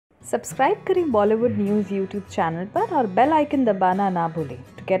Subscribe करें Bollywood news YouTube channel पर और बेल आइकन दबाना ना भूलें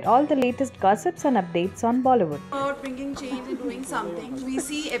to get all the latest gossips and updates on Bollywood. About bringing change and doing something. We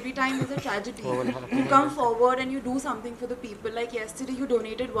see every time there's a tragedy, you come forward and you do something for the people. Like yesterday, you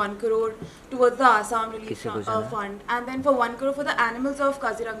donated 1 crore towards the Assam Relief Fund, and then for 1 crore for the animals of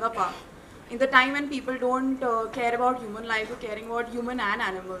Kaziranga Park. In the time when people don't care about human life, you're caring about human and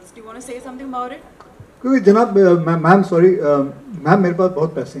animals. Do you want to say something about it? क्योंकि जनाब ma'am sorry ma'am मेरे पास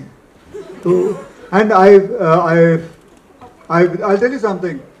बहुत पैसे हैं तो and I tell you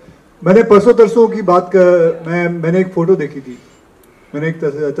something. मैंने परसों तरसों की बात कर मैंने एक फ़ोटो देखी थी, मैंने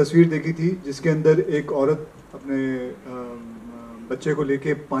एक तस्वीर देखी थी जिसके अंदर एक औरत अपने बच्चे को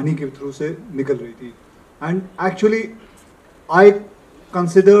लेके पानी के थ्रू से निकल रही थी। And actually I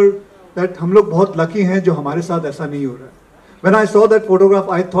consider that हम लोग बहुत लकी हैं जो हमारे साथ ऐसा नहीं हो रहा है। When I saw that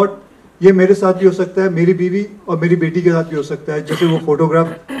photograph I thought ये मेरे साथ भी हो सकता है, मेरी बीवी और मेरी बेटी के साथ भी हो सकता है। जैसे वो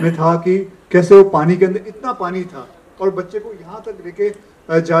फोटोग्राफ में था कि कैसे वो पानी के अंदर इतना पानी था और बच्चे को यहाँ तक लेके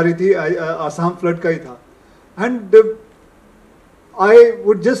जा रही थी, आसाम फ्लड का ही था। And I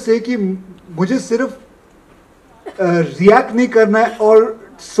would just say कि मुझे सिर्फ रिएक्ट नहीं करना है और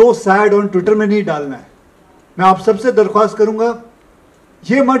सो सैड ऑन ट्विटर में नहीं डालना है। मैं आप सबसे दरख्वास्त करूंगा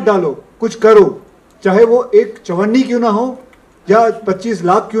ये मत डालो, कुछ करो, चाहे वो एक चवन्नी क्यों ना हो या 25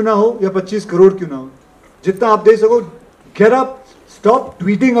 लाख क्यों ना हो या 25 करोड़ क्यों ना हो, जितना आप दे सको get up, stop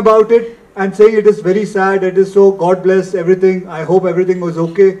tweeting about it and saying it is very sad, it is so God bless everything, I hope everything was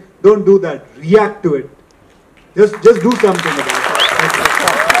okay. Don't do that, react to it, just do something about it.